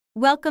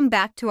Welcome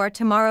back to our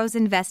Tomorrow's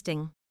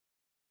Investing.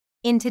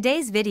 In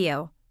today's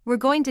video, we're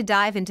going to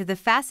dive into the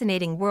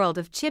fascinating world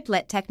of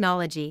chiplet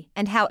technology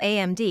and how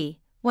AMD,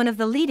 one of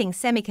the leading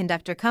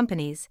semiconductor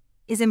companies,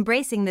 is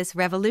embracing this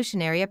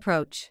revolutionary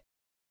approach.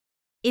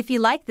 If you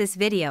like this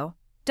video,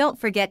 don't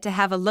forget to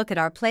have a look at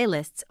our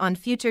playlists on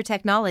future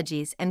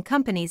technologies and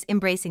companies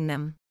embracing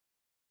them.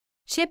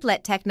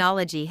 Chiplet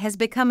technology has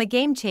become a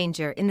game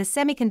changer in the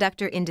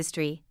semiconductor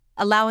industry,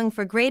 allowing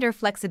for greater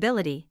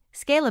flexibility,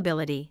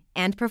 scalability,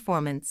 and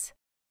performance.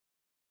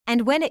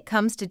 And when it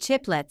comes to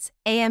chiplets,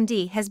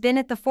 AMD has been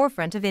at the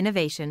forefront of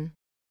innovation.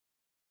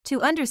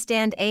 To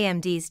understand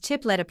AMD's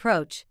chiplet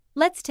approach,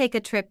 let's take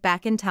a trip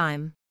back in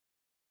time.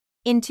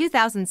 In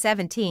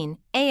 2017,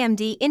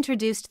 AMD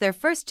introduced their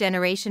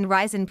first-generation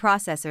Ryzen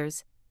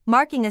processors,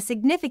 marking a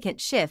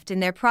significant shift in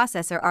their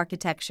processor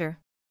architecture.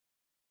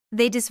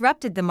 They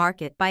disrupted the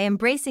market by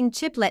embracing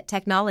chiplet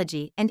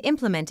technology and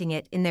implementing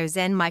it in their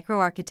Zen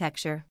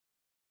microarchitecture.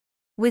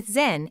 With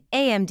Zen,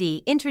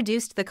 AMD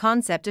introduced the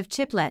concept of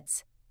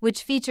chiplets,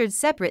 which featured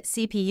separate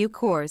CPU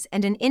cores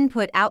and an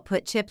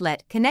input-output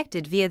chiplet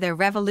connected via their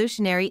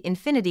revolutionary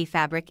Infinity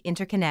Fabric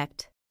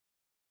interconnect.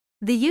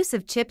 The use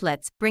of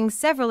chiplets brings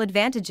several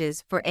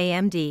advantages for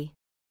AMD.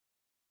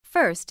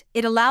 First,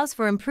 it allows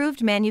for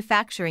improved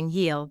manufacturing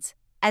yields,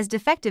 as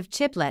defective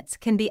chiplets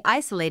can be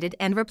isolated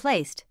and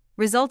replaced,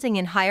 resulting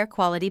in higher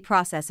quality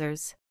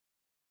processors.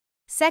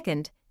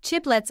 Second,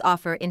 chiplets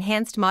offer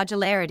enhanced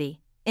modularity,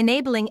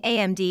 enabling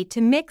AMD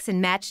to mix and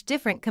match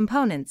different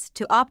components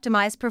to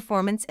optimize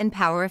performance and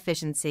power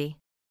efficiency.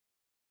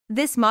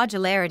 This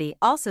modularity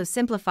also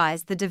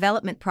simplifies the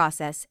development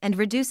process and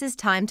reduces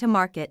time to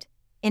market,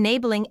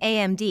 enabling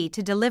AMD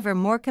to deliver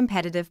more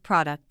competitive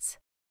products.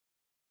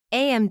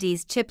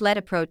 AMD's chiplet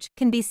approach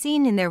can be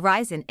seen in their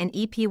Ryzen and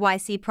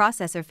EPYC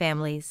processor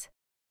families.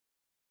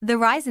 The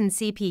Ryzen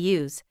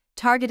CPUs,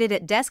 targeted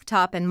at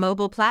desktop and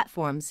mobile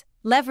platforms,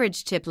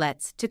 leverage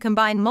chiplets to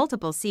combine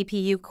multiple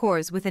CPU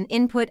cores with an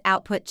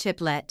input-output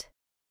chiplet.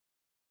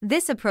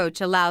 This approach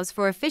allows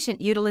for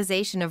efficient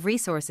utilization of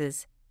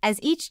resources, as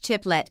each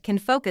chiplet can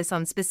focus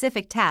on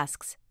specific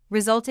tasks,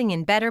 resulting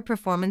in better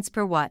performance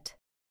per watt.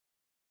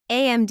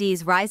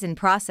 AMD's Ryzen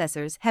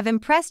processors have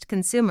impressed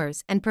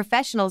consumers and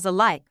professionals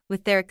alike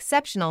with their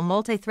exceptional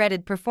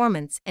multi-threaded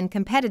performance and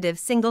competitive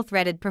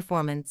single-threaded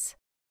performance.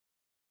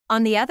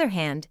 On the other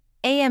hand,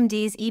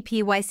 AMD's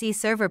EPYC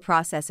server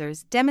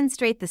processors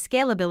demonstrate the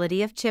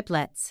scalability of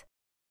chiplets.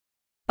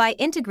 By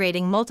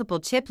integrating multiple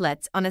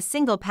chiplets on a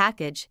single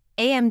package,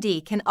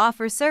 AMD can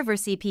offer server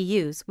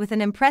CPUs with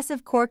an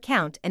impressive core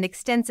count and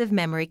extensive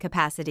memory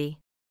capacity.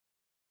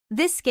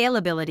 This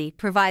scalability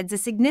provides a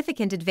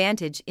significant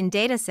advantage in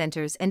data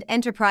centers and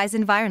enterprise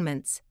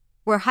environments,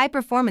 where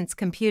high-performance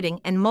computing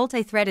and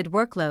multi-threaded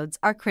workloads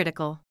are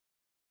critical.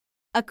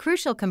 A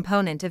crucial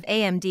component of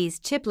AMD's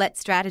chiplet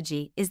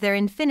strategy is their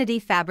Infinity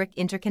Fabric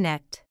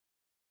interconnect.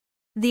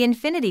 The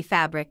Infinity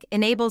Fabric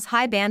enables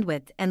high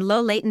bandwidth and low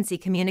latency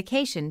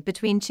communication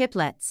between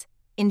chiplets,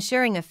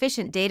 ensuring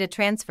efficient data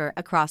transfer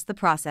across the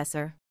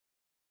processor.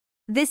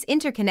 This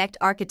interconnect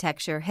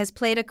architecture has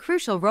played a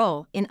crucial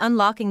role in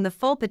unlocking the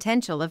full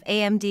potential of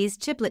AMD's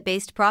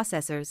chiplet-based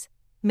processors,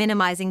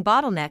 minimizing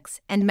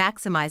bottlenecks and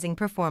maximizing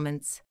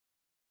performance.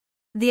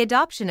 The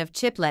adoption of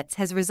chiplets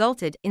has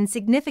resulted in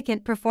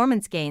significant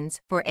performance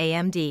gains for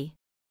AMD.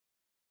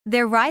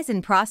 Their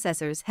Ryzen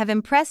processors have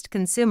impressed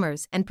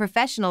consumers and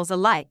professionals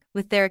alike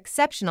with their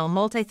exceptional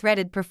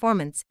multi-threaded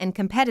performance and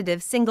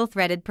competitive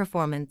single-threaded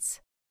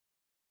performance.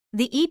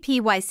 The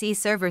EPYC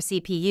server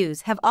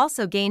CPUs have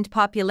also gained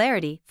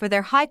popularity for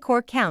their high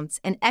core counts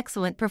and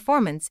excellent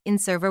performance in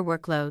server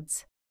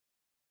workloads.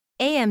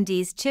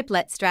 AMD's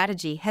chiplet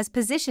strategy has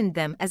positioned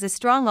them as a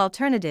strong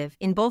alternative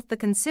in both the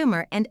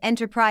consumer and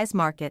enterprise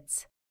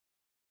markets.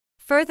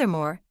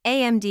 Furthermore,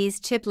 AMD's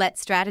chiplet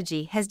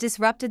strategy has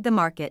disrupted the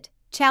market,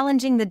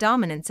 challenging the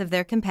dominance of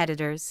their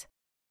competitors.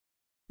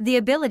 The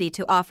ability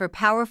to offer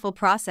powerful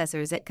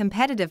processors at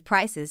competitive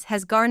prices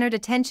has garnered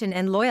attention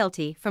and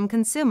loyalty from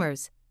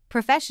consumers,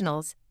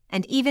 professionals,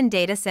 and even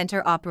data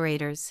center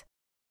operators.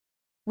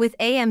 With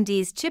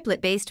AMD's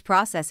chiplet-based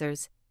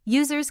processors,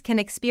 users can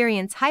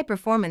experience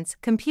high-performance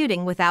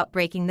computing without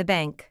breaking the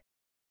bank.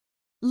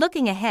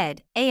 Looking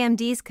ahead,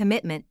 AMD's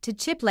commitment to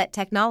chiplet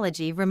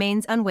technology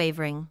remains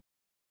unwavering.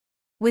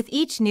 With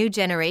each new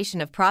generation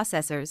of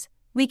processors,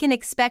 we can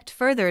expect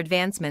further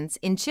advancements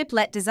in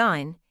chiplet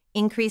design,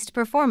 increased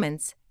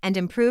performance, and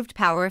improved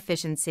power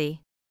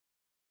efficiency.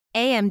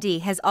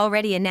 AMD has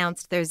already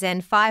announced their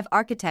Zen 5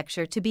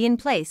 architecture to be in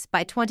place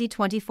by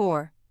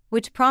 2024,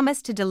 which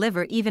promise to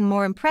deliver even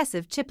more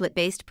impressive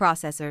chiplet-based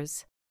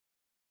processors.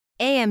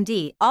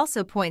 AMD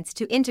also points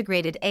to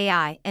integrated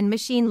AI and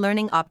machine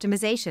learning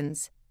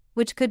optimizations,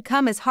 which could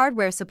come as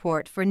hardware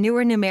support for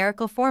newer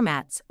numerical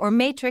formats or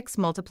matrix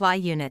multiply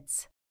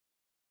units.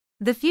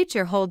 The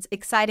future holds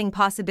exciting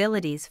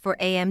possibilities for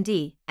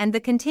AMD and the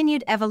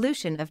continued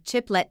evolution of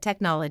chiplet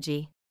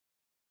technology.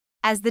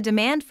 As the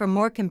demand for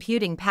more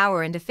computing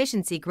power and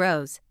efficiency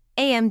grows,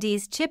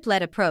 AMD's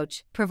chiplet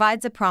approach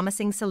provides a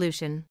promising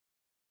solution.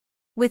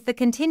 With the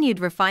continued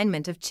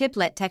refinement of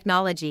chiplet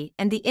technology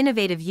and the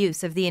innovative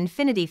use of the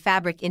Infinity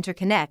Fabric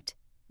interconnect,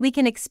 we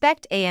can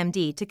expect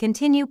AMD to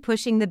continue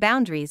pushing the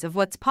boundaries of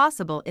what's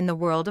possible in the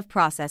world of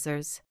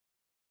processors.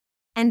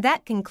 And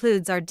that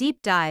concludes our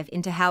deep dive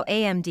into how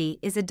AMD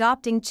is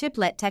adopting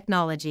chiplet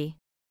technology.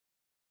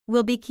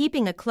 We'll be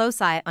keeping a close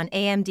eye on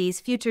AMD's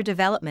future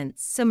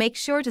developments, so make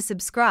sure to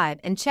subscribe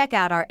and check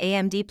out our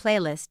AMD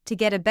playlist to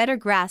get a better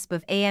grasp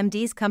of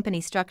AMD's company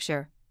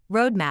structure,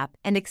 roadmap,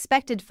 and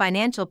expected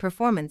financial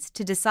performance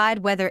to decide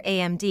whether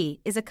AMD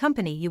is a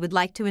company you would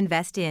like to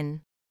invest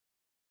in.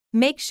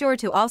 Make sure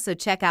to also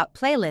check out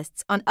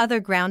playlists on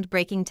other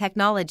groundbreaking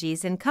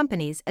technologies and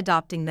companies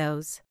adopting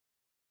those.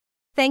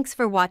 Thanks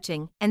for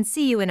watching, and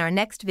see you in our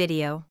next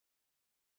video.